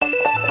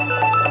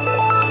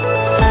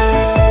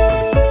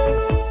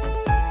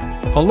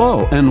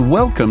Hello and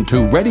welcome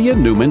to Reddy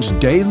and Newman's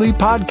Daily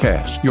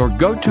Podcast, your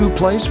go-to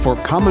place for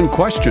common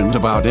questions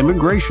about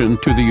immigration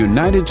to the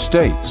United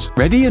States.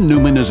 Reddy and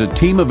Newman is a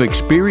team of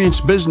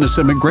experienced business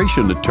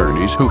immigration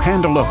attorneys who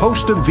handle a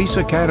host of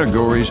visa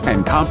categories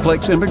and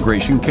complex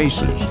immigration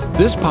cases.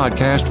 This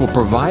podcast will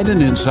provide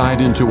an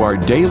insight into our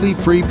daily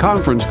free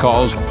conference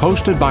calls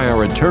hosted by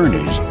our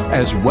attorneys,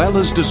 as well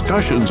as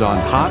discussions on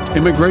hot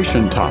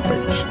immigration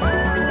topics.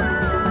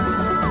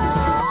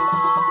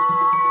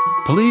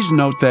 Please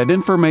note that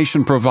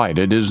information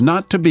provided is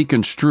not to be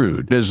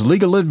construed as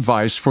legal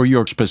advice for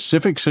your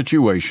specific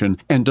situation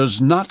and does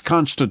not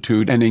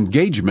constitute an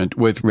engagement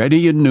with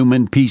Reddy and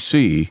Newman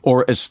PC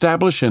or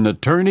establish an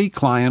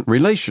attorney-client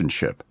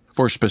relationship.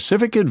 For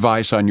specific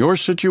advice on your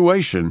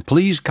situation,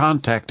 please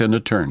contact an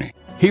attorney.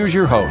 Here's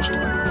your host.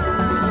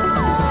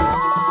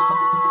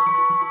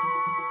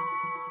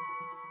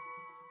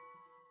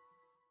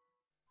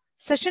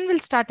 Session will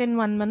start in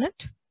 1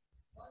 minute.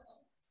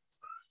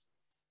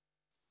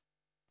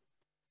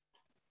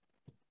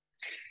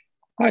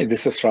 Hi,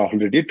 this is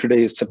Rahul Reddy.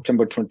 Today is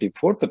September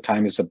 24th. The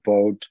time is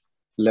about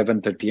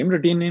 11:30 a.m.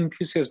 Reddy and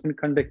PC has been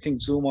conducting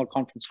Zoom or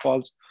conference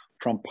calls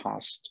from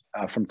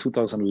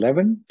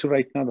 2011 to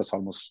right now. That's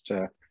almost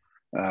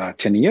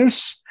 10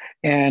 years.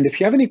 And if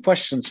you have any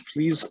questions,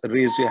 please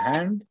raise your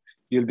hand.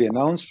 You'll be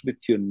announced with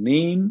your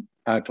name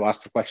to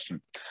ask the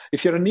question.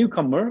 If you're a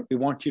newcomer, we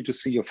want you to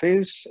see your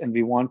face and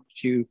we want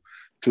you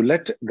to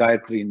let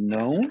Gayatri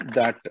know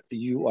that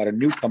you are a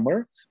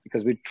newcomer,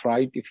 because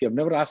if you have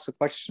never asked the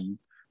question,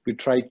 we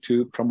try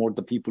to promote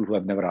the people who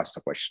have never asked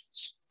the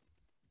questions.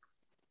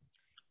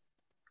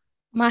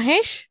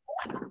 Mahesh?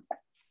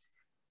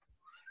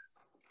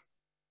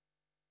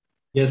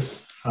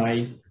 Yes,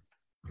 hi.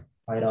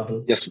 Hi,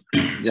 Rahul. Yes,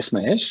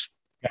 Mahesh.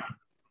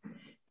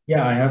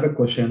 Yeah, I have a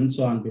question.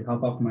 So on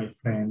behalf of my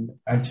friend,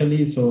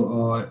 actually,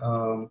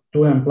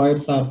 two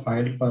employers are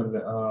filed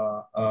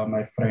for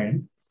my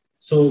friend.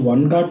 So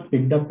one got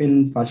picked up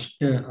in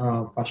first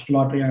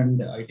lottery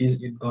and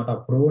it got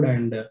approved,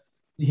 and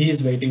he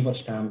is waiting for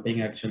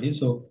stamping actually.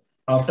 So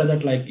after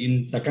that, like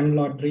in second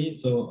lottery,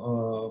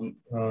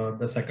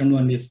 the second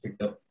one is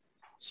picked up.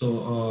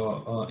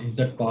 So is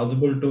that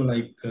possible to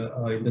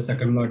in the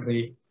second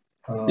lottery?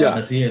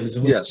 Is he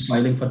eligible? Yes.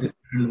 Filing for the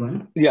second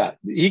one? Yeah,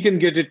 he can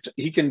get it.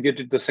 He can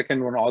get it. The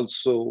second one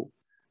also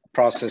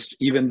processed,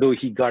 even though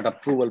he got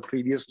approval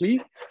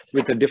previously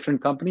with a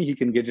different company. He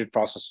can get it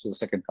processed for the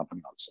second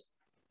company also.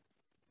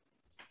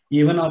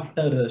 Even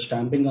after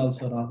stamping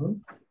also, Rahul?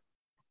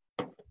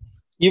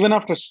 Even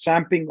after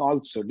stamping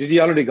also. Did he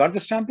already got the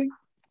stamping?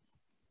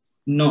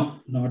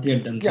 No, not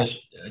yet done. Yeah.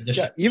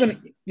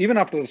 Even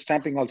after the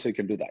stamping also, he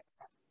can do that.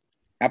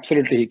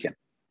 Absolutely, he can.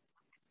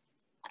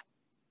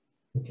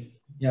 Okay.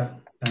 Yeah.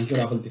 Thank you,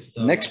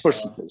 Rahul. Next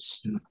person,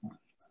 please.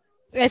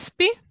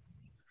 SP?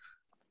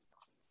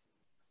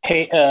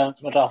 Hey,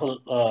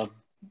 Rahul.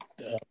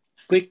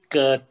 Quick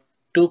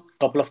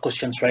couple of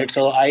questions, right?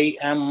 So I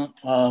am.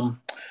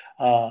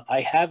 I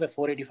have a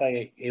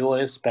 485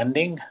 AOS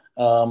pending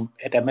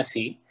at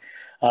MSc.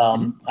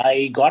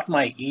 I got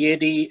my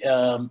EAD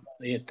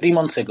 3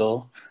 months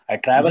ago. I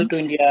traveled to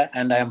India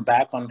and I am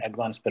back on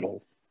advanced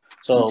parole.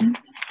 So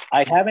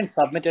I haven't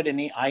submitted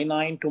any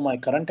I-9 to my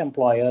current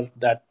employer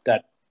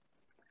that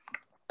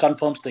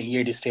confirms the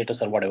EAD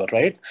status or whatever,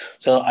 right?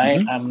 So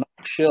I am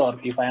not sure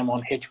if I am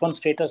on H1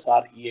 status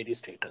or EAD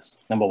status,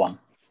 number one.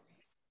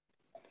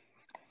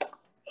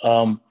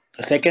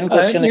 Second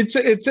question.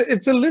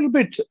 It's a little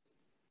bit.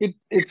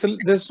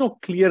 There's no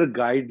clear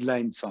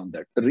guidelines on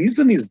that. The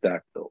reason is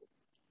that, though,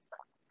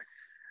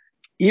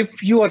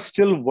 if you are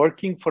still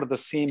working for the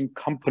same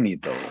company,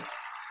 though,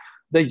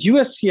 the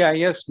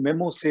USCIS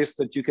memo says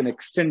that you can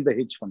extend the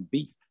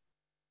H-1B.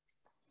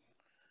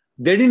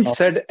 They didn't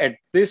said at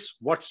this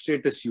what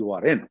status you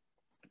are in.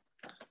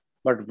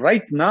 But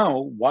right now,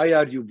 why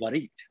are you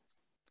worried?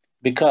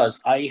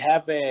 Because I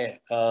have a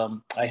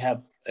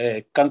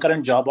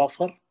concurrent job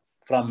offer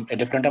from a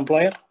different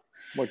employer.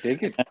 Well,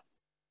 take it.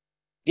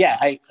 Yeah,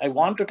 I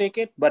want to take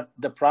it, but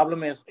the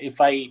problem is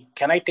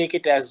can I take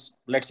it as,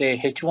 let's say,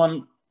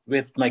 H1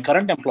 with my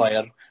current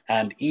employer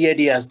and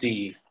EAD as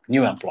the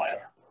new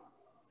employer?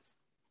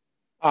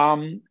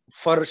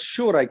 For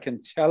sure, I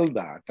can tell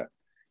that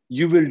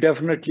you will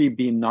definitely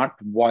be not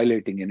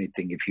violating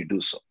anything if you do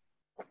so.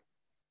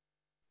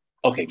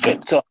 Okay,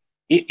 good. So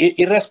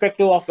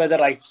irrespective of whether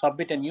I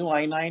submit a new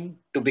I-9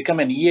 to become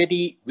an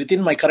EAD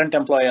within my current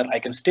employer, I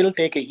can still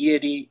take a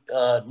EAD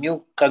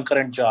new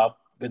concurrent job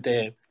with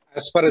a...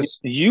 As far as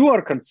you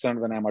are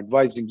concerned, when I'm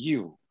advising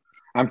you,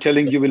 I'm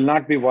telling you will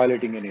not be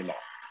violating any law.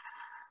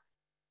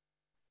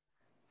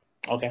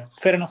 Okay,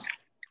 fair enough.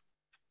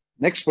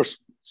 Next person.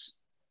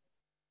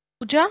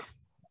 Pooja?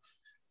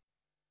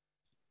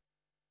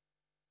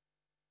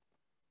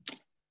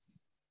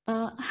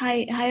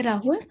 Hi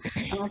Rahul,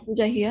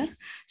 Pooja here.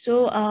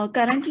 So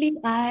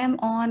currently I am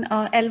on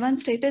L1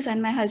 status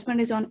and my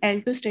husband is on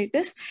L2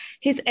 status.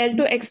 His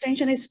L2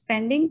 extension is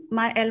pending.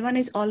 My L1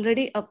 is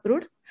already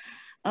approved.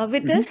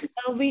 With this,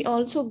 we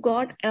also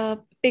got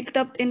picked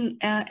up in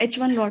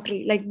H1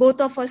 lottery. Like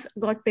both of us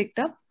got picked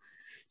up.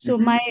 So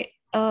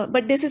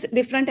but this is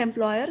different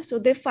employer. So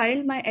they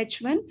filed my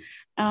H1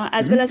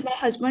 as well as my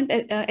husband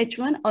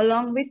H1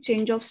 along with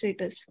change of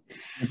status.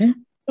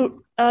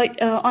 On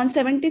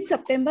 17th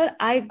September,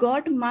 I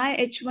got my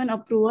H1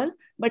 approval,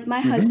 but my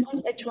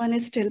husband's H1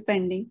 is still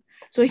pending.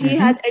 So he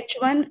has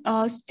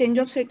H1 change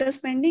of status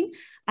pending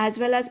as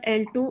well as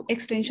L2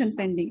 extension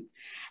pending.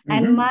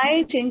 And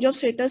my change of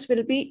status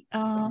will be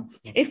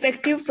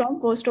effective from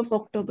 1st of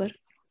October.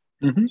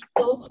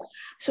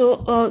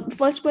 So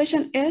first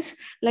question is,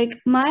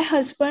 like, my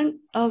husband,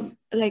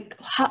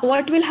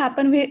 what will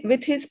happen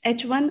with his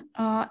H1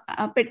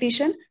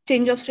 petition,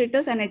 change of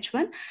status and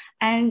H1,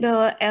 and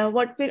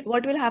what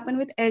will happen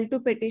with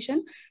L2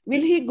 petition?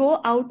 Will he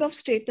go out of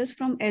status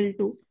from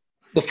L2?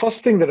 The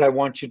first thing that I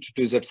want you to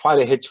do is that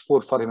file a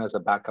H4 for him as a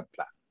backup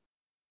plan.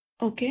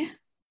 Okay.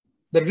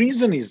 The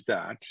reason is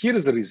that, here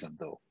is the reason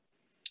though.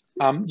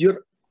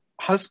 Your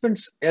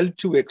husband's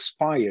L2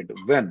 expired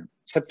when?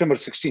 September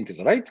 16th, is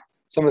that right?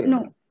 Somewhere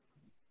no,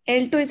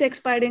 L2 is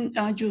expired in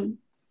June.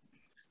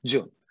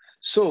 June.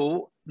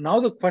 So now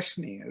the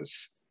question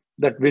is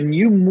that when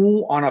you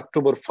move on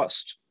October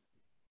 1st,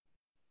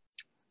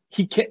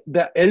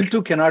 the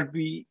L2 cannot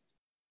be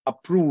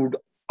approved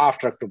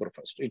after October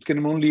 1st. It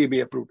can only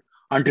be approved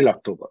until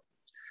October.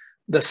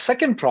 The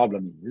second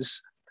problem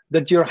is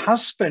that your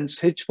husband's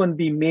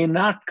H1B may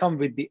not come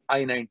with the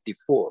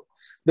I-94.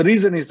 The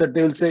reason is that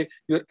they will say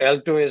your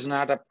L2 is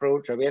not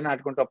approved, so we are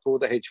not going to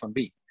approve the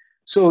H1B.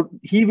 So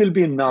he will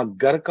be na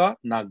garka,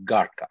 na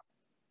gatka.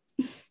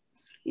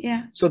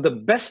 Yeah. So the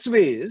best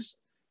way is,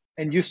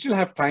 and you still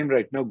have time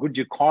right now, good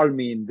you called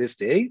me in this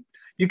day,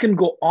 you can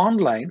go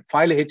online,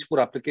 file a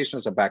H4 application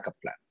as a backup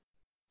plan.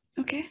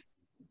 Okay.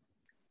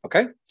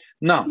 Okay.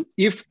 Now,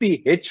 if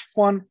the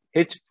H1,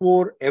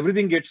 H4,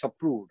 everything gets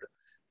approved,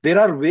 there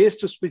are ways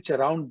to switch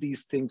around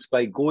these things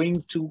by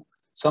going to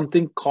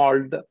something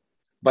called,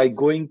 by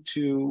going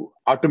to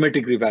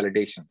automatic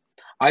revalidation.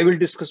 I will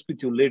discuss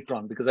with you later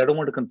on because I don't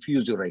want to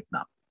confuse you right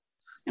now.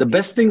 The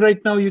best thing right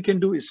now you can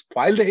do is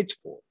file the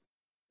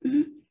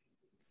H4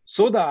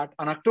 so that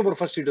on October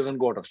 1st, it doesn't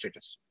go out of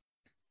status.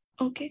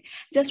 Okay.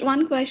 Just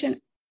one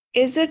question.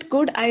 Is it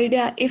good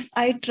idea if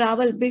I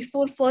travel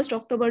before 1st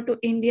October to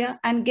India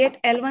and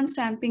get L1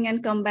 stamping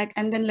and come back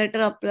and then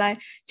later apply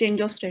change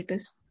of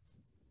status?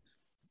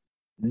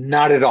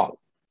 Not at all.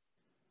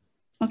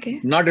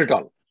 Okay. Not at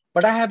all.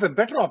 But I have a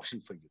better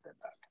option for you than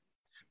that.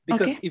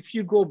 Because if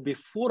you go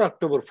before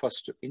October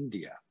 1st to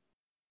India,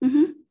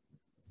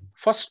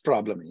 first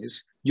problem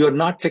is you're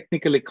not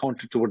technically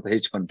counted toward the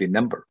H1B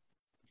number.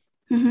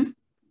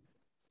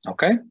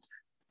 Okay?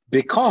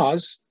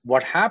 Because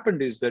what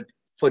happened is that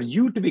for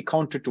you to be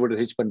counted toward the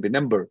H1B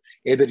number,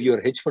 either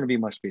your H1B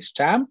must be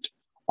stamped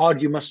or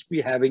you must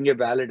be having a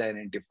valid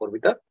I-94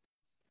 with a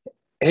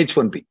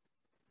H1B,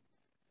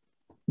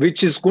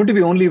 which is going to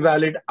be only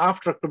valid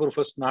after October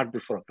 1st, not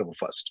before October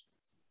 1st.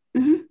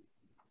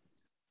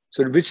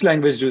 So which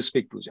language do you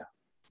speak, Pooja?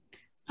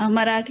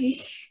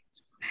 Marathi.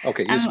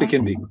 Okay, you speak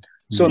Hindi.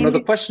 So now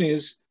the question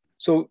is,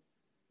 so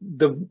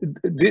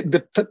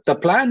the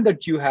plan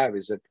that you have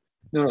is that,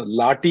 you know,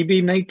 Lati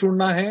bhi nahi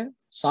toodna hai,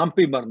 Saam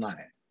bhi marna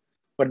hai.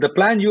 But the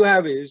plan you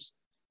have is,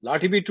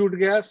 Lati bhi toot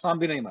gaya, Saam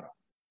bhi nahi mara.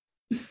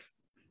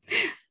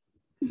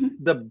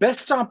 The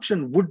best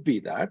option would be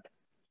that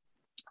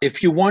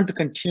if you want to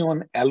continue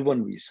on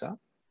L1 visa,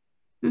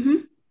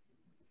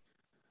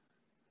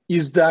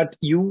 is that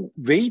you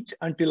wait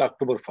until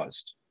October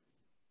 1st.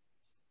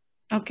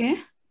 Okay.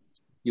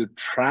 You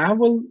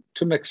travel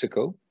to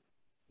Mexico.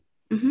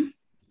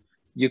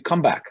 You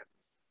come back.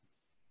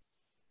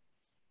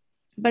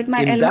 But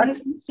my L1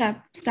 is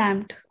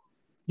stamped.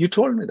 You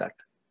told me that.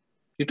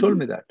 You told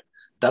me that.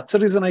 That's the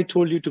reason I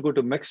told you to go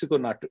to Mexico,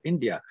 not to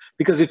India.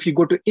 Because if you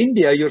go to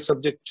India, you're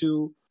subject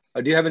to,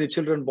 do you have any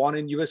children born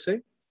in USA?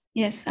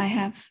 Yes, I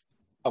have.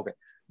 Okay,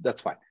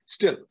 that's fine.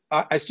 Still,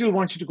 I still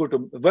want you to go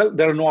to, well,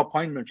 there are no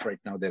appointments right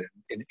now there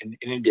in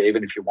India,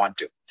 even if you want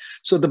to.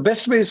 So the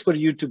best way is for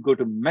you to go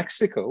to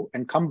Mexico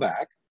and come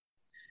back.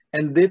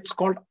 And it's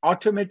called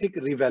automatic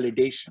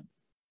revalidation.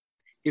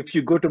 If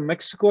you go to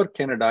Mexico or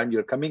Canada and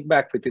you're coming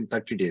back within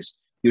 30 days,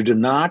 you do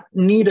not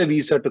need a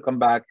visa to come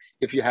back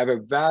if you have a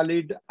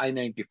valid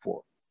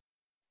I-94,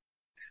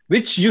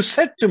 which you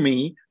said to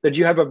me that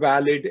you have a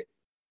valid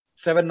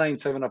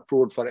 797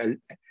 approved for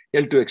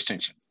L2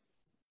 extension.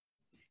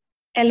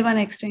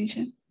 L1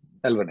 extension.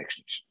 L1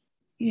 extension.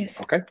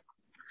 Yes. Okay.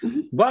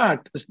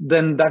 But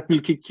then that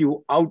will kick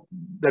you out.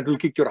 That will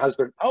kick your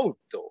husband out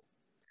though,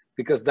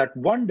 because that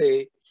one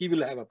day he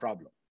will have a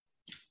problem.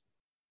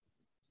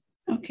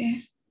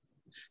 Okay.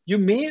 You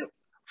may,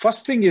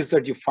 first thing is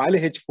that you file a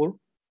H4,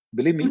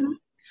 believe me,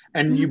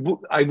 and you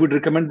book, I would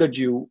recommend that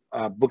you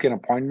book an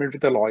appointment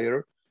with a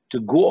lawyer to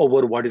go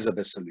over what is the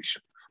best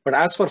solution. But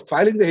as for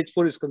filing the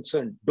H4 is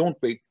concerned, don't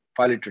wait,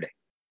 file it today.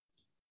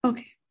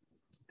 Okay.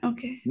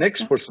 Okay.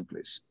 Next person,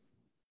 please.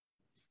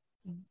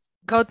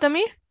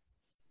 Gautami?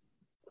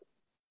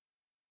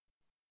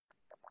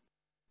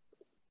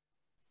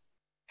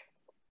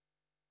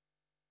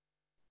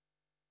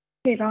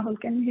 Hey Rahul,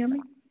 can you hear me?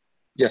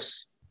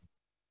 Yes.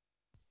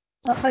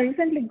 I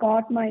recently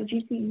got my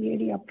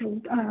GCEAD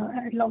approved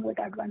along with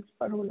advanced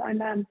parole,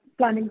 and I'm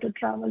planning to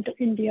travel to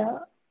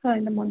India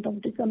in the month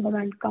of December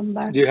and come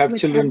back Do you have with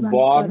children advanced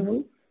born?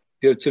 parole. Do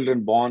you have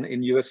children born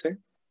in USA?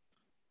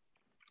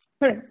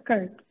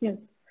 Correct, yes.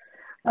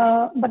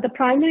 But the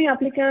primary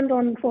applicant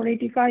on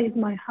 485 is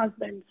my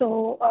husband.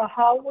 So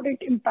how would it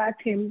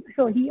impact him?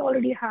 So he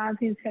already has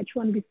his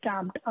H-1B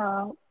stamped.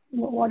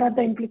 What are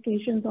the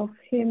implications of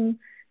him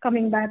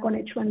coming back on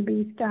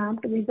H-1B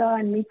stamped visa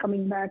and me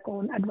coming back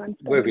on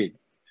advanced parole? Wait.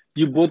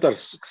 You both are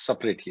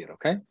separate here,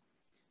 okay?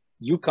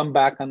 You come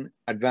back on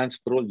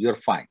advanced parole, you're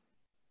fine.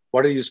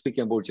 What are you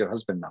speaking about your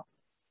husband now?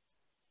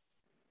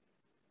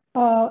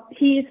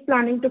 He is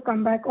planning to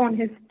come back on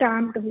his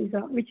stamped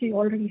visa, which he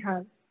already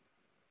has.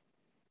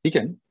 He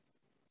can.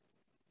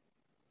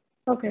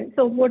 Okay,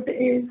 so would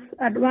his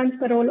advanced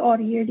parole or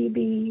EAD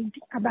be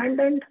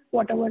abandoned,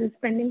 whatever is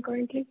pending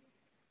currently?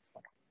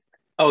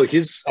 Oh,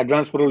 his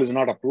advanced parole is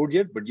not approved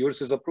yet, but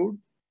yours is approved?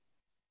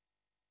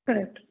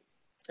 Correct.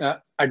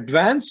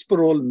 Advanced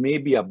parole may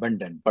be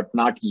abandoned, but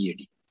not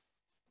EAD.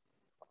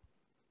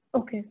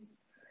 Okay,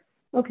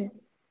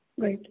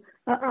 great.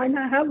 And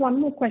I have one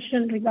more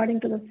question regarding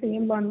to the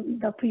same one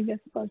the previous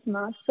person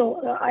asked.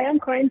 So I am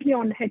currently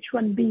on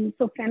H-1B.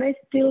 So can I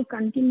still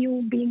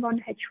continue being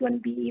on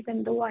H-1B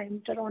even though I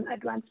enter on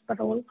advanced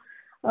parole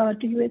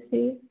to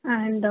USA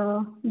and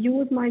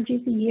use my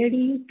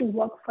GCEAD to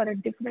work for a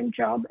different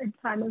job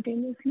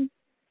simultaneously?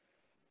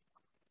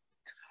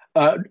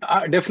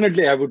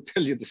 Definitely, I would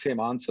tell you the same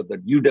answer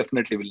that you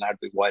definitely will not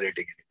be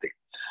violating anything.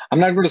 I'm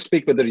not going to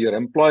speak whether your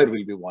employer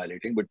will be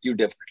violating, but you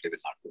definitely will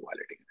not be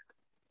violating anything.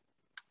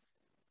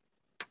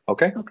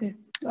 Okay? Okay,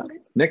 got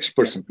it. Next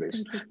person,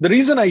 please. The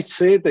reason I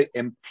say the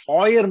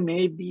employer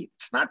may be,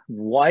 it's not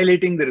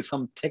violating, there is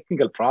some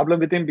technical problem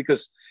with him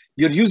because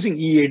you're using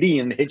EAD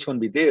and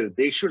H-1B there.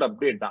 They should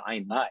update the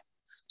I-9.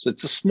 So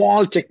it's a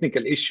small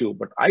technical issue,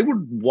 but I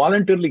would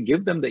voluntarily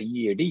give them the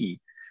EAD.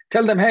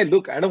 Tell them, hey,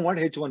 look, I don't want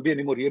H-1B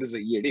anymore. Here is the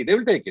EAD. They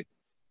will take it.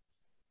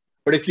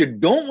 But if you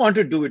don't want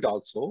to do it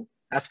also,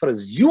 as far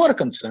as you are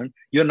concerned,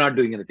 you're not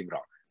doing anything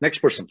wrong. Next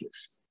person,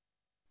 please.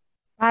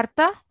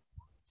 Partha?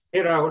 Hey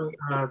Rahul,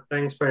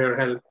 thanks for your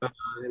help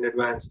in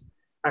advance.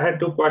 I had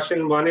two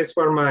questions. One is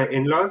for my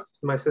in-laws.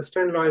 My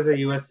sister-in-law is a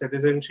US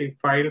citizen. She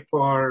filed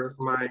for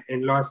my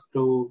in-laws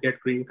to get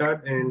green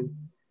card in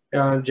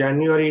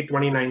January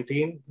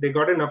 2019. They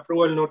got an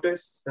approval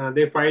notice.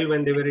 They filed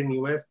when they were in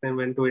US, then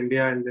went to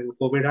India, and then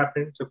COVID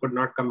happened, so could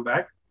not come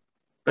back.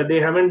 But they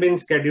haven't been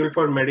scheduled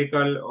for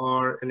medical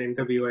or an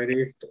interview. I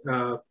raised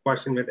a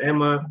question with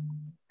Emma,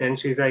 and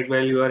she's like,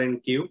 well, you are in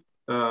queue.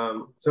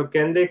 So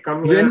can they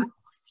come here?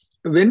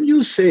 When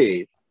you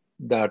say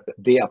that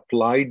they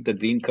applied the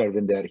green card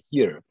when they are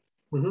here,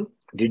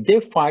 did they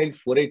file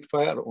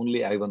 485 or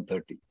only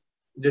I-130?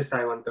 Just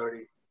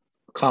I-130.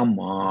 Come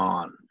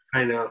on.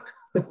 I know.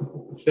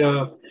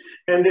 So,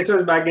 and this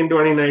was back in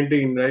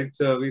 2019, right?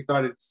 So we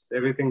thought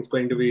everything's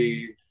going to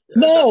be...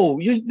 No,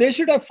 they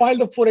should have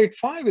filed a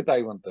 485 with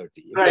I-130.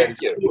 Right.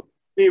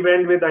 We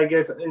went with, I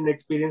guess, an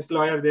experienced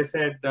lawyer. They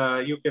said,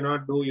 you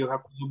cannot do, you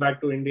have to go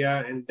back to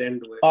India and then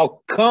do it.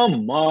 Oh,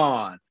 come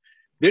on.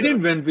 They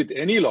didn't went with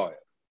any lawyer.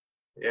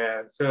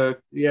 Yeah. So,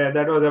 yeah,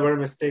 that was our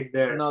mistake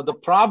there. Now, the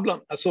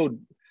problem, so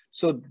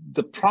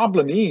the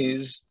problem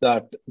is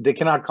that they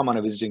cannot come on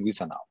a visiting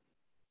visa now.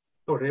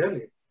 Oh,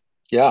 really?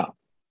 Yeah.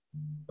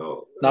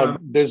 Oh, now,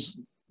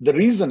 the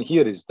reason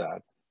here is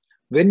that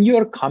when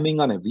you're coming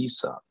on a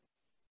visa,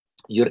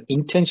 your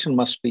intention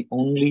must be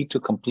only to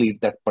complete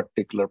that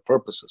particular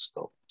purposes,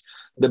 though.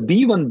 The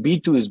B1,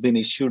 B2 has been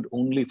issued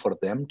only for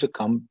them to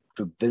come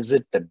to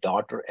visit the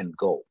daughter and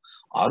go,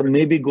 or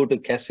maybe go to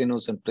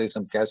casinos and play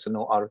some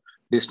casino or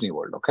Disney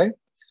World, okay?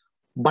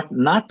 But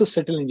not to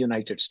settle in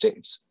United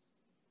States.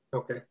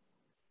 Okay.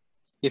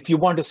 If you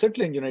want to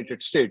settle in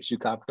United States, you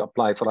have to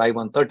apply for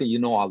I-130, you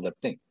know all that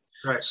thing.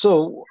 Right.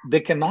 So they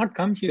cannot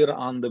come here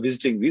on the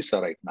visiting visa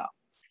right now.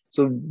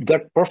 So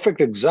that perfect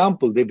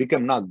example, they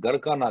become na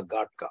Garka na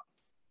Gatka.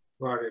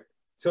 Got it.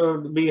 So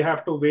we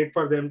have to wait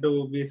for them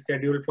to be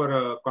scheduled for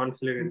a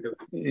consulate interview.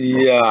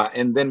 Yeah,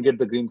 and then get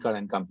the green card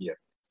and come here.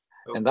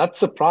 Okay. And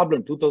that's a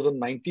problem.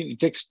 2019, it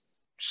takes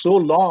so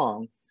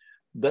long.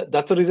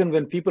 That's the reason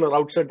when people are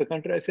outside the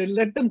country, I say,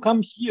 let them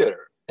come here.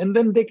 And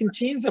then they can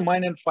change their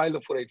mind and file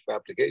a 485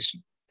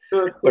 application.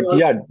 But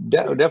yeah,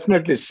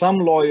 definitely some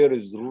lawyer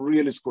is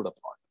really screwed up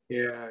on.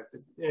 Yeah,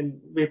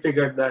 and we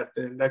figured that,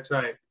 and that's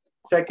right.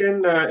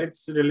 Second,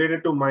 it's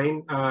related to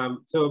mine.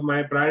 So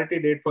my priority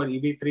date for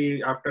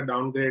EB3 after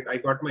downgrade, I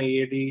got my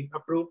EAD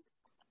approved,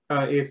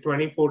 is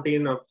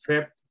 2014 of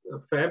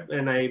Feb,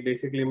 and I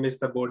basically missed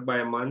the board by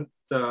a month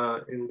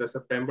in the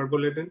September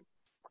bulletin.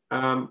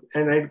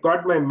 And I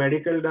got my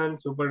medical done,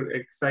 super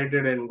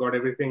excited, and got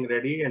everything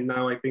ready. And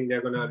now I think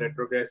they're going to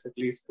retrogress at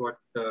least what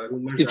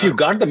rumors If you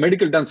got the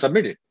medical done,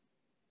 submit it.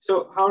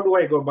 So how do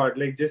I go about it?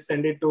 Like just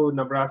send it to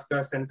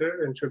Nebraska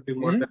Center and should be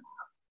more than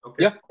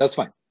okay. Yeah, that's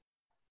fine.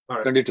 All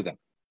right. Send it to them.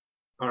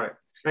 All right.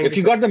 If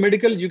you got the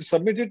medical, you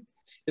submit it.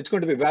 It's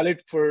going to be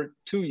valid for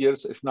 2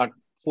 years, if not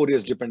 4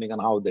 years, depending on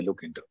how they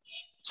look into it.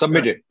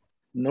 Submit it.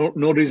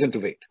 No reason to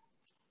wait.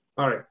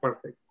 All right,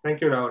 perfect.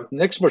 Thank you, Rahul.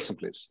 Next person,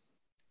 please.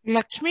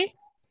 Lakshmi?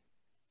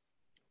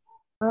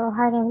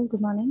 Hi, Rahul.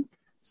 Good morning.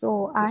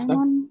 So Yes, I'm ma'am.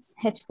 on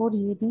H4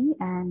 EAD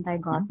and I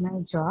got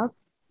my job.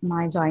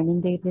 My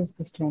joining date is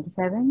this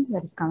 27,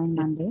 that is coming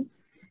Monday.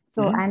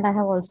 So, and I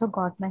have also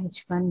got my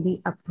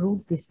H1B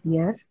approved this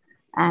year,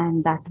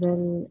 and that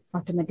will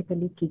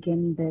automatically kick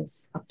in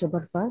this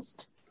October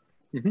 1st.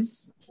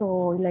 So,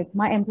 like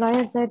my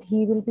employer said,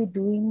 he will be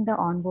doing the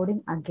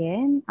onboarding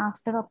again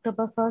after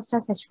October 1st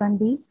as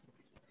H1B.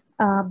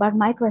 But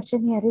my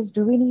question here is,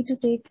 do we need to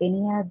take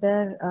any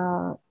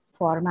other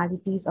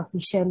formalities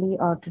officially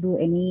or to do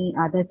any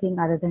other thing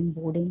other than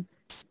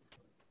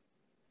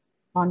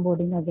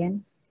onboarding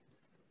again?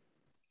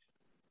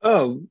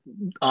 Oh,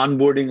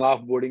 onboarding,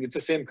 offboarding, it's the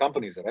same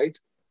companies, right?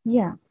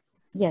 Yeah.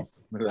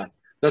 Yes.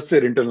 That's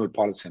their internal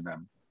policy,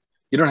 ma'am.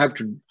 You don't have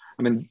to,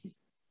 I mean,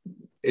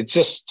 it's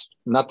just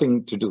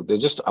nothing to do. They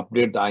just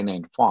update the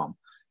I-9 form.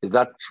 Is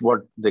that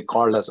what they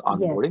call as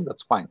onboarding? Yes.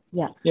 That's fine.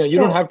 Yeah. Yeah, you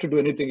don't have to do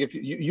anything. If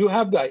you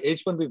have the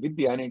H1B with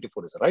the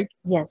I-94, is that right?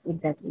 Yes,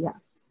 exactly. Yeah.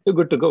 You're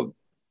good to go.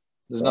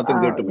 There's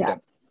nothing there to be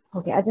done.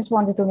 Okay, I just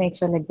wanted to make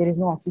sure like there is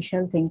no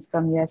official things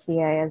from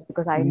USCIS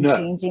because I'm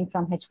changing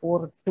from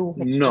H4 to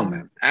H1. No,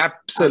 ma'am.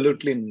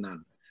 Absolutely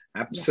none.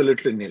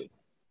 Absolutely nil.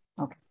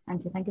 Okay,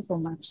 thank you. Thank you so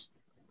much.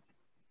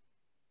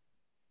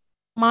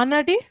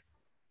 Manadi?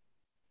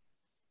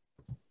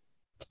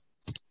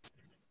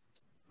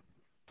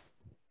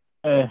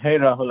 Hey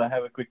Rahul, I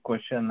have a quick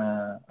question.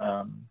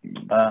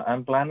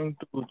 I'm planning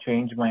to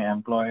change my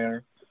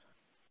employer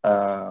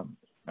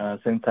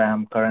since I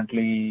am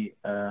currently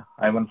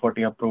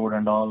I-140 approved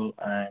and all,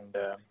 and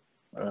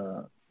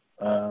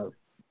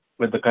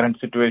with the current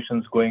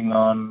situations going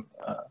on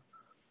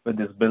with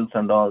these bills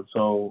and all.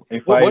 So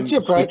if what's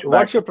your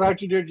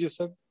priority date? You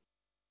said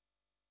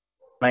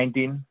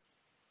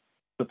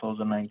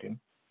 2019.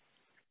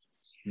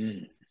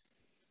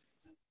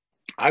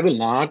 I will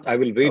not. I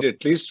will wait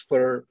at least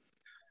for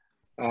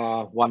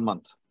 1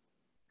 month.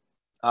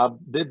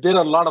 There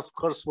are a lot of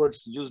curse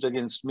words used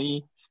against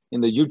me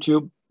in the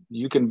YouTube.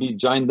 You can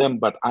join them,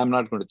 but I'm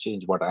not going to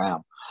change what I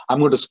am. I'm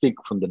going to speak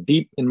from the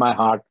deep in my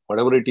heart.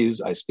 Whatever it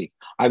is, I speak.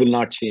 I will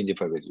not change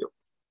if I were you.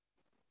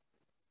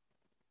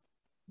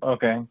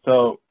 Okay,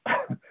 so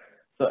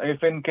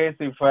if in case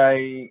if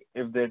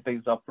that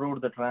is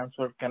approved the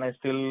transfer, can I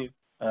still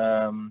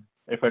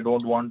if I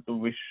don't want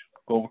to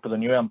go to the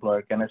new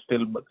employer, can I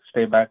still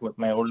stay back with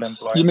my old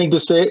employer? You mean to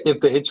say if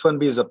the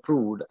H1B is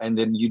approved and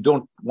then you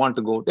don't want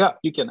to go? Yeah,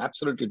 you can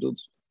absolutely do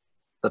this.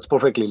 That's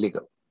perfectly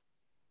legal.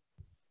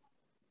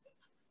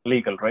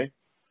 Legal, right?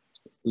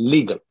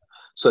 Legal.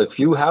 So if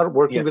you are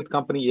working with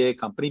company A,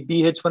 company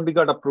B, H1B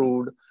got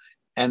approved,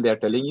 and they're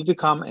telling you to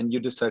come and you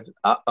decide,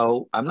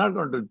 I'm not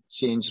going to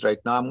change right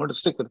now. I'm going to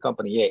stick with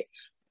company A.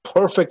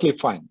 Perfectly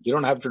fine. You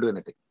don't have to do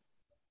anything.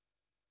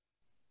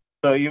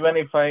 So even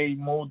if I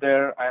move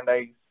there and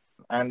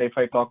if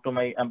I talk to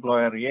my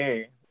employer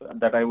A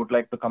that I would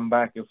like to come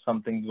back if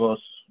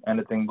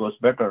anything goes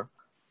better,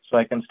 so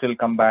I can still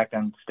come back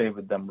and stay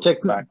with them.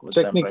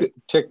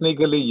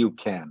 Technically, you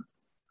can.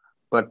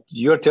 But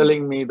you're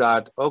telling me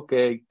that,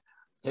 okay,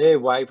 hey,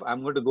 wife,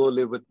 I'm going to go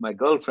live with my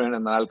girlfriend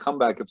and I'll come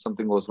back if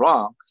something goes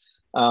wrong.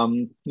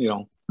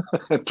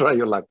 Try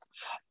your luck.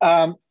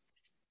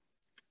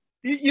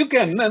 You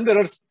can, and there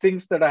are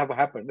things that have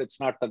happened.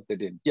 It's not that they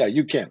didn't. Yeah,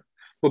 you can.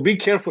 But be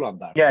careful on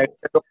that. Yeah,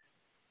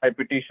 I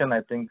petition,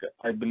 I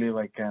believe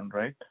I can,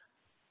 right?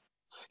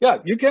 Yeah,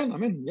 you can. I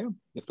mean, yeah,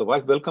 if the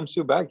wife welcomes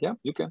you back, yeah,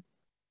 you can.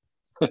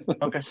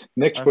 Okay.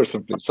 Next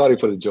person, please. Sorry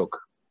for the joke.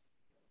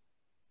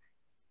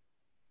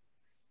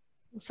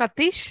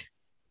 Satish?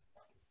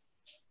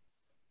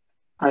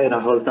 Hi,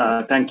 Rahul.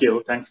 Thank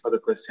you. Thanks for the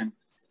question.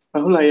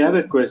 Rahul, I have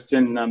a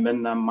question.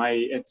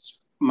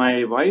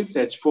 My wife's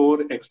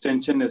H4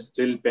 extension is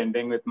still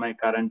pending with my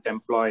current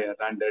employer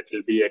and it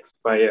will be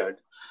expired.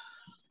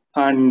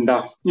 And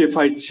if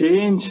I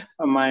change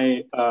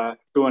my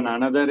to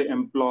another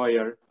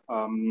employer,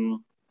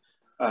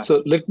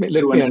 so let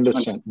me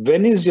understand.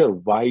 When is your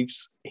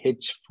wife's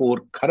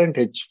current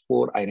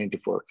H4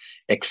 I-94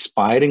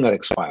 expiring or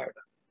expired?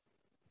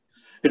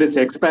 It is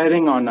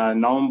expiring on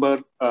November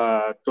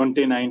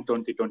 29,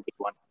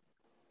 2021.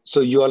 So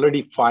you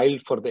already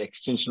filed for the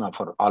extension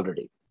offer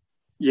already?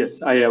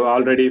 Yes, I have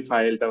already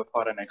filed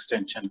for an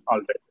extension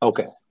already.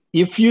 Okay.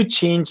 If you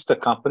change the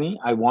company,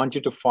 I want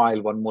you to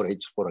file one more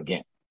H4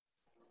 again.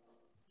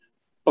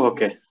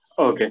 Okay.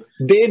 Okay.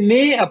 They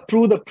may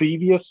approve the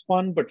previous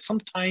one, but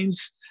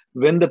sometimes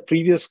when the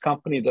previous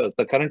company, the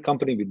current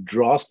company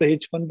withdraws the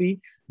H1B,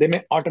 they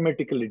may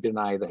automatically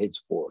deny the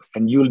H4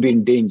 and you'll be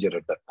in danger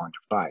at that point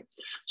of time.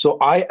 So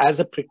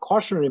as a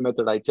precautionary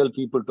method, I tell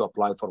people to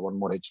apply for one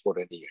more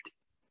H4 at EAD.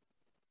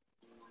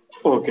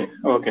 Okay.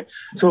 Okay.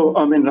 So,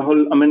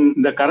 Rahul,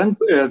 the current,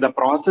 the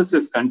process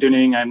is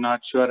continuing. I'm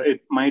not sure.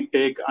 It might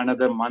take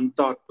another month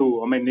or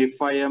two.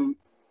 If I am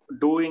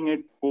doing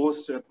it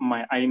post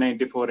my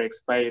I-94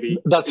 expiry.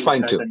 That's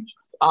fine too.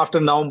 After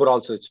November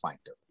also, it's fine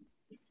too.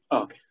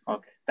 Okay.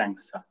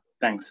 Thanks, sir.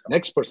 Thanks.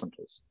 Next person,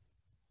 please.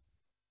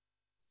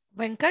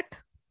 Venkat.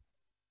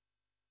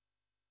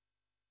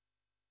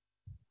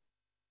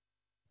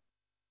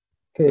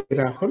 Hey,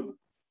 Rahul.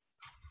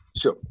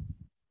 Sure.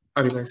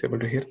 Are you guys able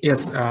to hear?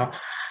 Yes.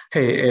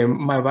 Hey,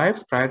 my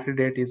wife's priority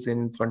date is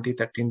in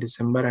 2013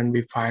 December, and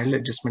we filed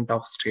adjustment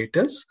of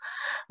status.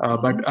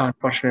 But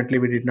unfortunately,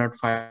 we did not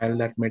file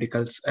that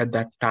medicals at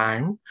that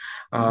time.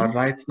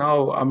 Right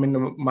now, I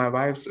mean,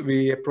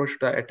 we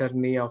approached the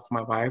attorney of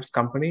my wife's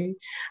company,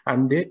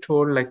 and they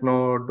told like,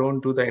 no,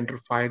 don't do the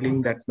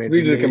interfiling. That may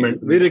delay.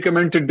 We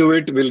recommend to do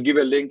it. We'll give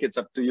a link. It's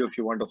up to you if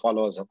you want to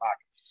follow us or not.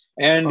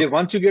 And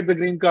once you get the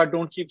green card,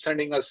 don't keep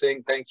sending us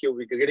saying thank you.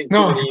 We're getting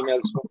too many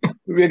emails.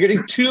 We're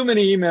getting too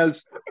many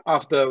emails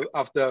after,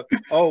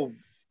 oh,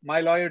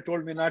 my lawyer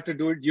told me not to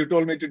do it. You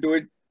told me to do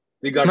it.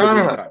 We got the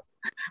green card.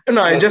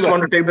 No, I just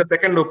want to take the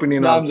second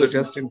opinion also,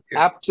 just in case.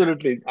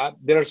 Absolutely.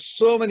 There are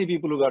so many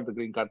people who got the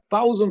green card,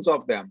 thousands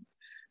of them.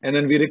 And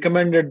then we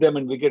recommended them,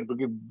 and we're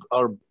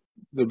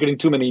getting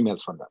too many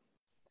emails from them.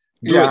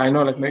 I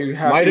know. Like you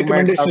have. My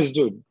recommendation is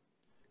do it.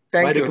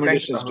 My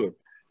recommendation is do it.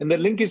 And the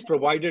link is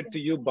provided to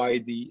you by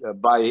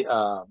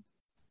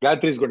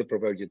Gayatri is going to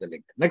provide you the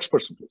link. Next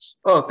person, please.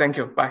 Oh, thank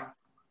you. Bye.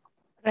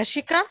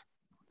 Rashika.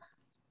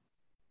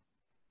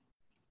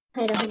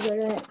 Hi,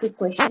 Rahul. A quick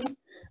question.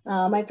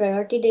 My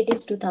priority date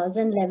is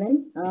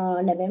 2011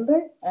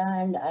 November,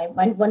 and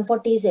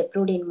 140 is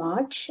approved in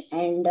March,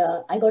 and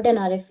I got an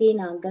RFE in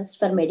August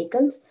for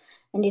medicals,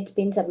 and it's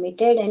been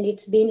submitted, and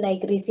it's been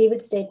like received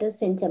status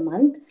since a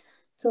month.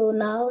 So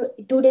now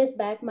 2 days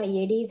back, my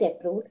AD is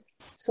approved.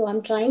 So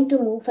I'm trying to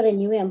move for a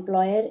new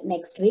employer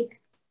next week.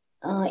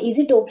 Is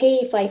it okay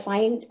if I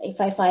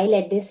file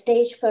at this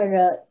stage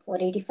for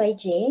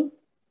 85J?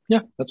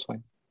 Yeah, that's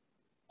fine.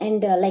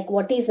 And like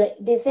what is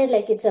they said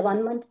like it's a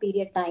 1 month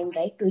period time,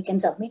 right? We can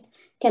submit.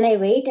 Can I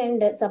wait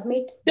and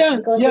submit? Yeah,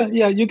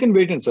 you can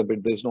wait and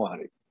submit. There's no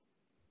hurry.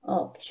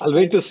 Okay, sure. I'll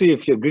wait to see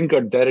if your green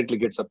card directly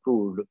gets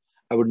approved.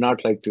 I would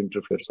not like to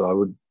interfere, so I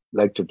would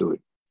like to do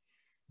it.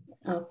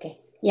 Okay.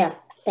 Yeah.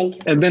 Thank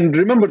you. And then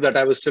remember that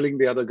I was telling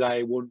the other guy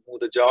I won't move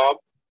the job.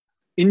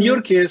 In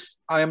your case,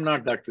 I am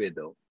not that way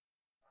though.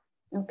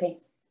 Okay.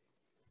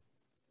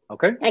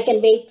 Okay. I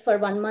can wait for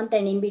 1 month,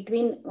 and in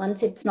between,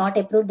 once it's not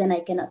approved, then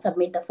I can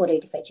submit the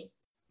 485G.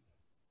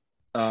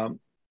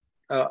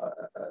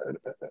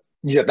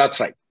 Yeah, that's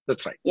right.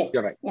 That's right. Yes.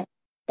 You're right. Yeah.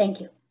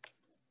 Thank you.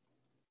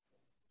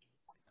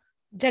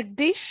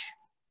 Jagdish.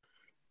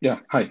 Yeah.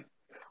 Hi.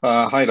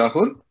 Hi,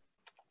 Rahul.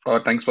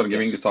 Thanks for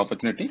giving this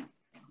opportunity.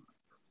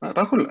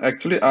 Rahul,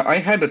 actually, I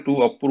had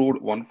 2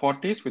 approved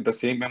 140s with the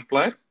same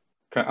employer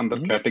under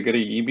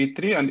category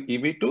EB3 and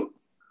EB2.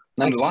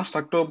 Nice.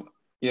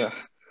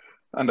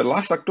 And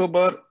last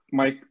October,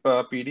 my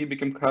PD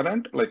became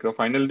current, like a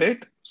final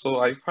date. So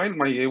I filed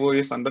my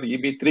AOS under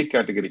EB3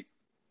 category.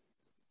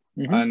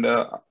 And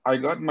I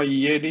got my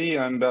EAD,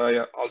 and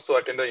I also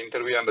attended an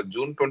interview on the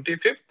June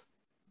 25th.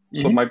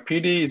 So my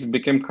PD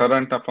became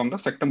current from the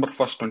September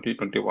 1st,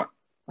 2021.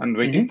 And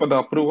waiting for the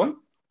approval.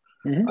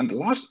 And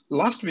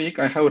last week,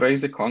 I have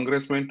raised a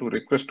congressman to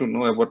request to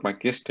know about my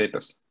case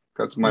status,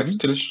 because my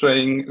still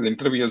showing the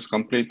interview is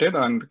completed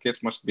and the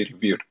case must be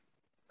reviewed.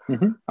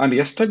 And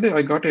yesterday,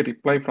 I got a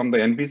reply from the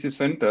NBC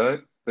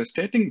Center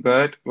stating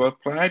that your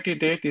priority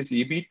date is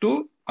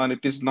EB2 and it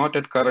is not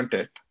at current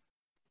date.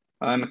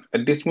 And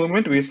at this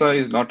moment, visa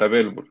is not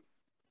available.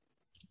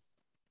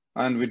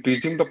 And we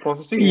resume the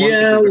processing.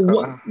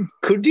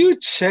 Could you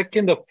check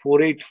in the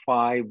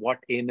 485 what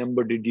A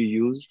number did you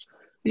use?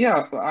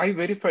 Yeah, I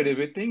verified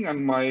everything,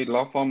 and my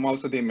law firm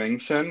also, they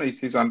mentioned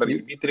it is under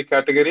EB3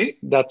 category.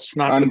 That's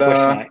not the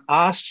question I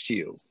asked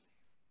you.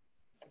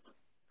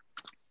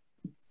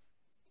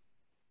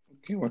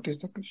 Okay, what is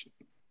the question?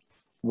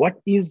 What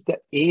is the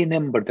A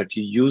number that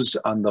you used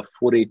on the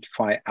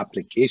 485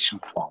 application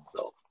form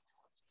though?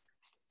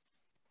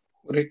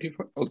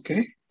 485,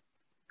 okay.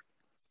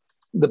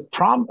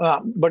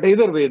 But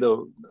either way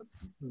though,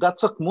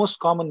 that's a most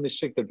common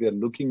mistake that we are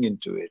looking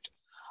into it.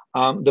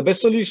 The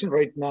best solution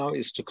right now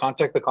is to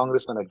contact the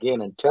congressman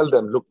again and tell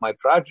them, look, my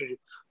priority,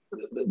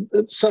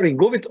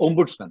 go with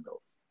ombudsman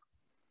though.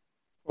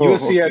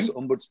 USCIS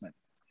ombudsman.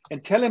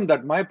 And tell him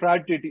that my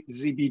priority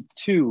is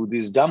EB2,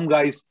 these dumb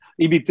guys,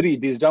 EB3,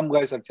 these dumb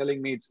guys are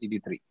telling me it's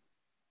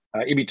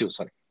EB2,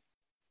 sorry.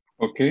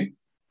 Okay.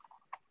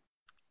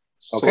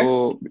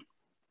 So,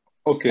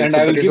 okay. And so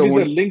I will give you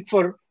the link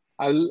for,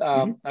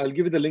 I'll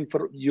give you the link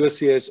for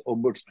USCIS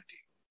ombudsman.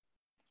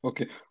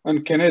 Okay.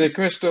 And can I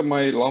request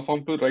my law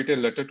firm to write a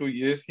letter to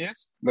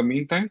USCIS in the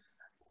meantime?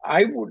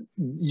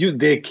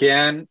 They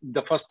can.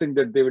 The first thing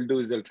that they will do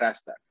is they'll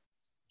trash that.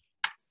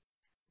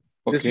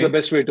 Okay. This is the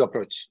best way to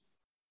approach.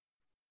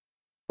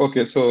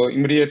 Okay. So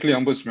immediately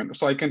ombudsman.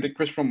 So I can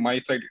request from my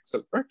side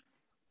itself, right?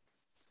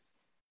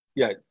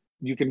 Yeah.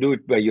 You can do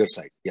it by your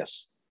side.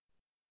 Yes.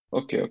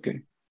 Okay.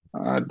 Okay.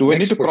 Do I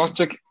need to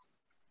cross-check? Do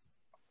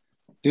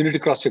you need to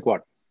cross-check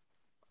what?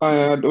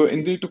 Do I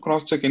need to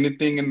cross-check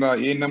anything in the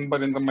A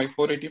number in my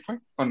 485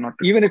 or not?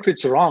 Even if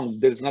it's wrong,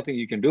 there's nothing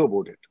you can do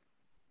about it.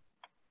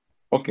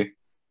 Okay.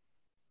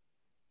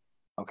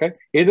 Okay.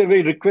 Either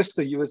way, request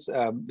the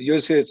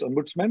USCIS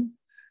Ombudsman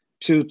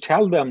to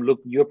tell them, look,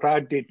 your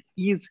priority date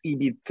is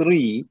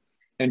EB3,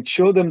 and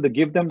show them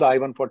give them the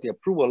I-140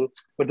 approval,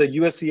 but the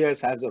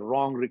USCIS has a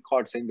wrong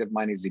record saying that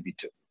mine is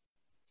EB2.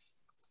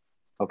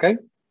 Okay?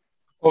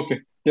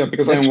 Okay. Yeah,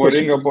 because Next I'm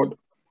worrying question. about.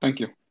 Thank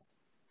you.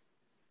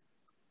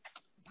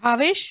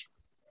 Bhavesh.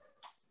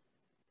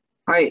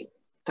 Hi,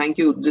 thank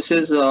you. This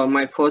is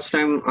my first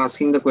time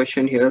asking the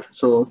question here,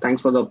 so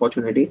thanks for the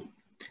opportunity.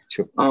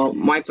 Sure.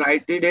 My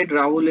priority date,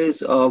 Rahul,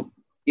 is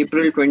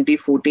April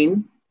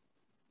 2014,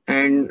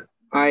 and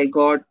I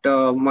got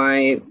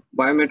my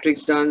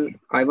biometrics done,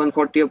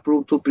 I-140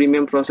 approved through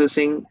premium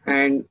processing,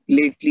 and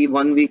lately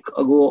 1 week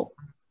ago,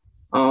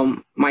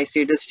 my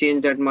status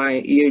changed that my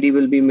EAD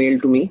will be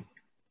mailed to me,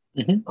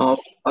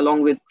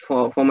 along with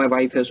for my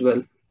wife as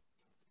well.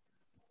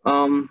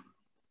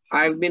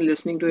 I've been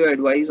listening to your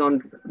advice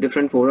on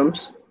different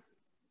forums.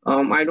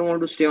 I don't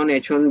want to stay on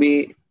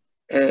H1B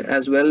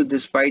as well,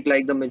 despite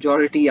like the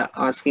majority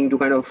asking to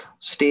kind of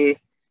stay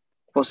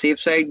for safe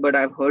side, but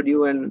I've heard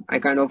you and I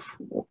kind of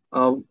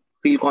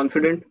feel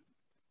confident.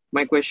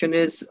 My question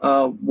is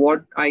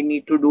what I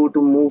need to do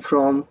to move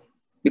from,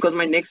 because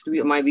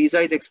my visa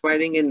is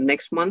expiring in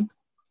next month.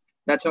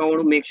 That's how I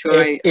want to make sure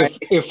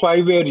if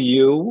I were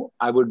you,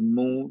 I would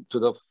move to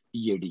the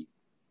EAD.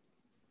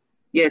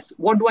 Yes.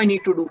 What do I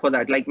need to do for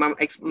that? Like my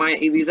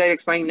visa is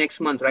expiring next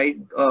month, right?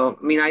 I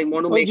mean, I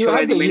want to make sure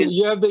I remain.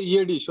 You have the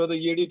EAD. Show the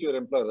EAD to your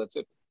employer. That's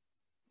it.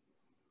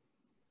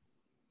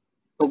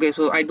 Okay,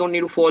 so I don't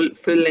need to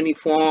fill any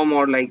form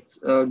or like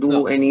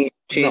do any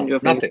change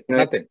of nothing. anything, right?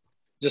 Nothing.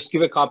 Just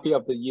give a copy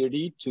of the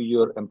EAD to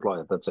your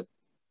employer. That's it.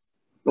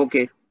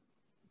 Okay.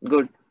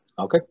 Good.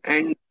 Okay.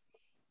 And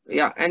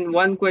yeah, and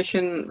one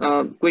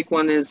question, quick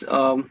one is.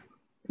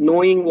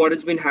 Knowing what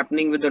has been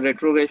happening with the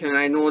retrogression,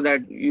 I know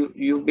that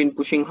you've been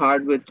pushing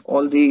hard with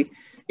all the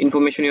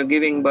information you're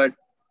giving, but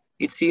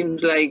it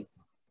seems like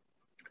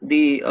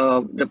the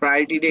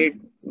priority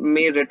date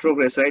may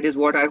retrogress, right? Is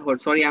what I've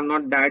heard. Sorry, I'm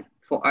not that.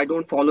 I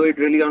don't follow it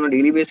really on a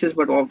daily basis,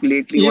 but of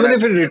lately, even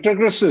if it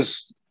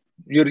retrogresses,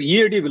 your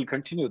EAD will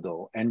continue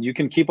though, and you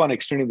can keep on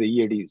extending the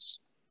EADs.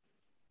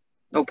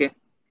 Okay.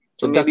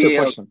 So that's the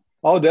question.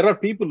 There are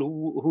people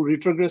who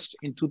retrogressed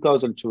in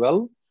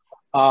 2012.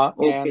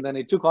 And then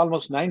it took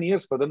almost 9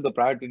 years for them, the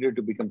priority date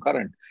to become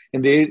current.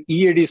 And their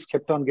EADs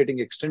kept on getting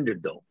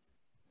extended though.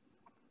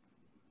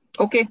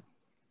 Okay.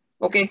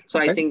 So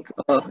I think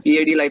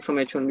EAD life from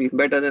H1B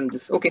better than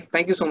this. Okay.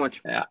 Thank you so much.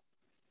 Yeah.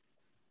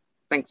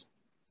 Thanks.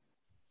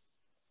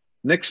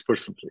 Next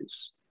person,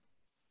 please.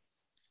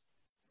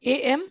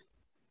 AM.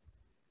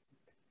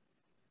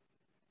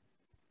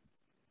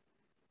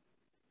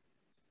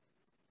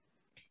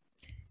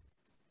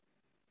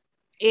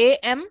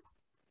 AM.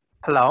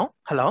 Hello.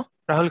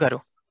 Rahul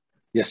Garu.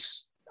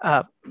 Yes.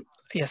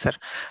 Yes, sir.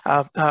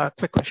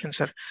 Quick question,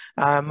 sir.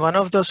 One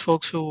of those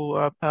folks who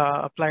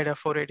applied a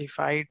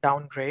 485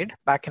 downgrade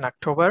back in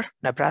October,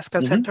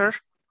 Nebraska Center,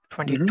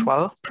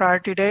 2012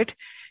 priority date.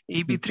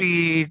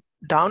 EB3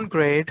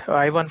 downgrade,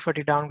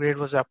 I-140 downgrade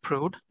was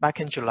approved back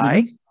in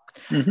July.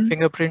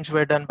 Fingerprints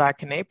were done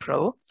back in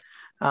April.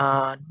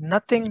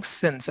 Nothing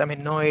since. I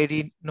mean, no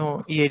EAD,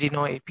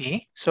 no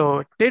AP. So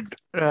it did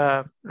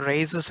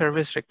raise a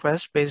service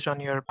request based on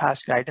your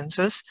past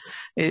guidances.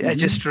 I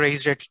just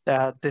raised it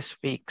this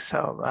week.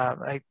 So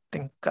I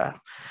think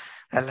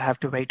I'll have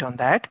to wait on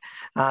that.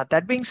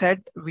 That being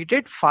said, we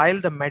did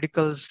file the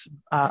medicals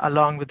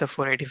along with the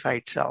 485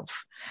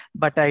 itself.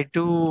 But I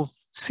do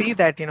see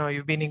that,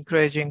 you've been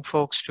encouraging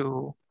folks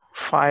to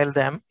file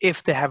them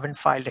if they haven't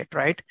filed it,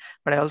 right?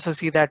 But I also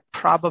see that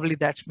probably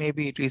that's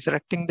maybe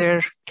resurrecting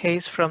their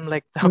case from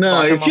like the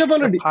bottom if you have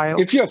of already, the pile.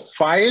 if you have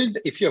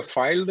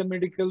filed the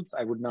medicals,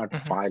 I would not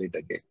file it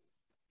again.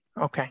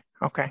 Okay.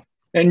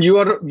 And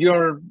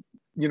you're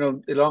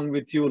along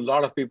with you, a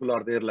lot of people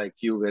are there like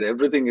you, where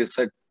everything is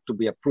set to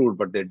be approved,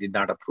 but they did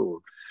not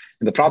approve.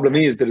 And the problem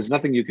is there is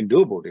nothing you can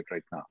do about it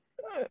right now.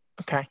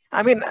 Okay.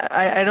 I mean,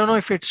 I don't know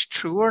if it's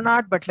true or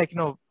not, but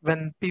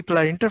when people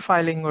are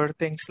interfiling or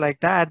things like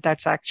that,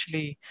 that's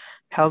actually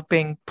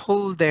helping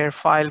pull their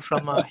file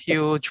from a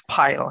huge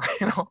pile,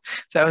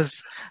 So I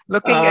was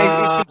looking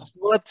if it's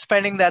worth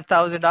spending that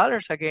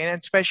 $1,000 again,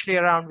 especially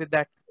around with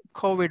that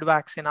COVID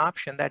vaccine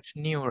option that's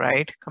new,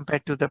 right?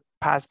 Compared to the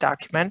past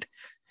document.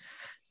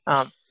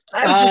 I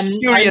was just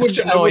curious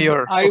to know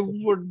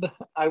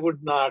I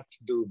would not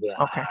do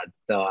that. Okay.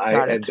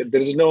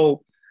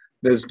 No,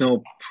 there's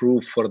no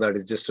proof for that.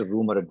 It's just a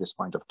rumor at this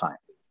point of time.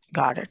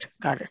 Got it.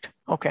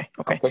 Okay.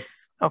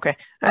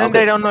 And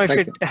I don't know if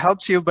it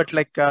helps you, but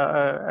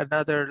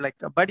another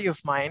a buddy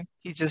of mine,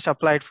 he just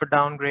applied for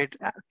downgrade,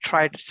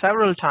 tried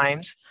several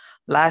times.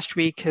 Last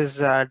week, his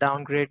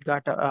downgrade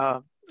got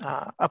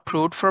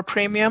approved for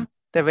premium.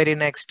 The very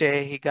next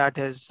day, he got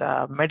his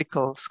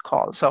medicals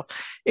call. So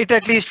it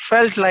at least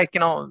felt like,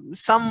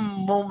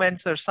 some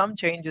movements or some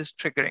changes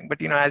triggering.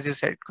 But, as you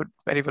said, it could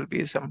very well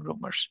be some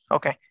rumors.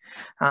 Okay.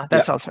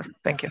 That's all, sir.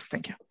 Thank you.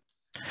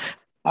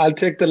 I'll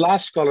take the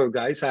last caller,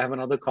 guys. I have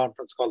another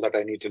conference call that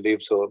I need to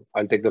leave, so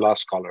I'll take the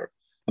last caller.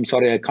 I'm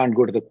sorry, I can't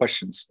go to the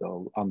questions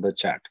though on the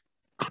chat.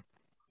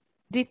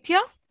 Ditya?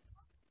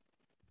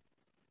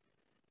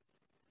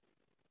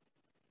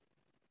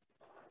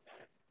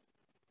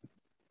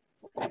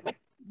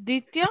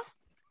 Ditya?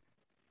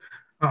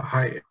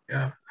 Hi,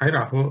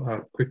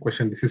 Rahul. Quick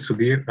question. This is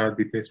Sudhir.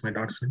 Ditya is my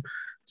daughter's name.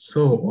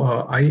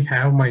 So I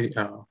have my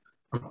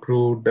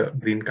approved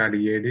green card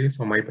EAD.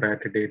 So my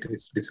priority date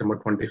is December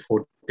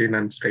 2014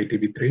 and straight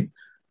EB3.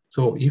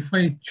 So if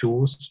I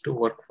choose to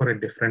work for a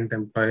different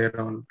employer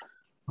on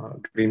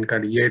green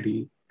card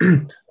EAD,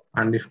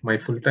 and if my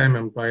full-time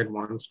employer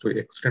wants to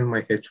extend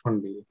my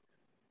H1B,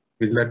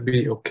 will that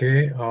be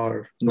okay,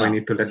 or do I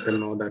need to let them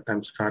know that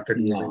I'm started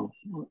using?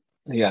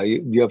 Yeah,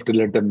 you have to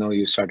let them know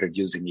you started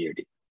using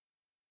EAD.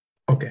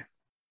 Okay.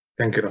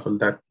 Thank you, Rahul.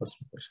 That was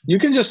my question. You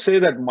can just say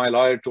that my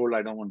lawyer told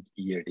I don't want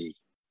EAD.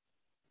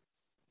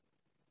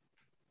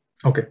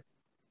 Okay.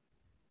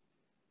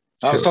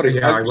 Oh, sorry.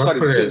 Yeah,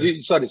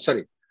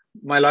 Sorry.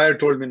 My lawyer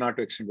told me not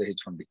to extend the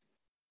H1B.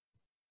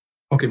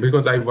 Okay,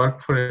 because I work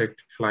for a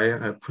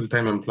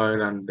full-time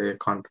employer and they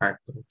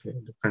contract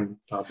different.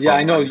 Yeah,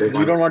 I know.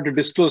 You don't want to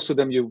disclose to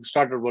them you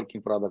started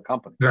working for other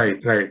companies.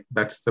 Right.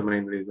 That's the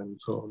main reason.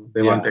 So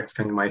they want to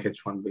extend my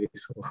H1B.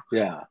 So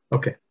yeah.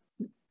 Okay.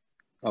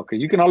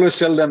 You can always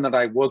tell them that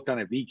I worked on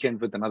a weekend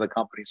with another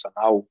company, so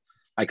now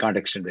I can't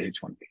extend the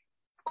H1B.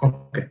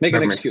 Okay. Make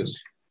an excuse.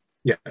 Sense.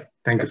 Yeah.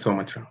 Thank you so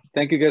much.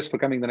 Thank you guys for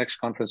coming. The next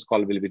conference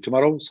call will be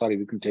tomorrow. Sorry,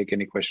 we couldn't take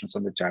any questions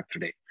on the chat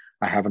today.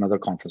 I have another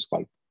conference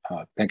call.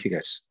 Thank you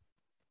guys.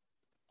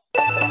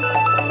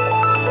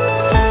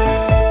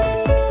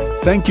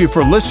 Thank you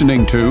for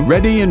listening to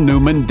Reddy and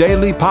Newman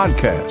Daily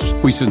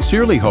Podcast. We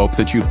sincerely hope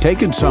that you've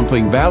taken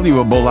something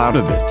valuable out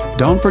of it.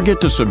 Don't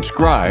forget to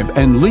subscribe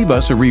and leave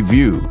us a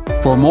review.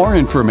 For more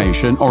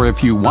information, or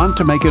if you want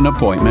to make an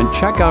appointment,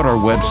 check out our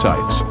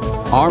websites,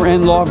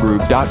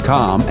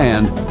 rnlawgroup.com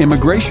and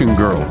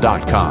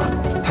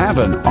immigrationgirl.com. Have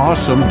an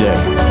awesome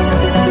day.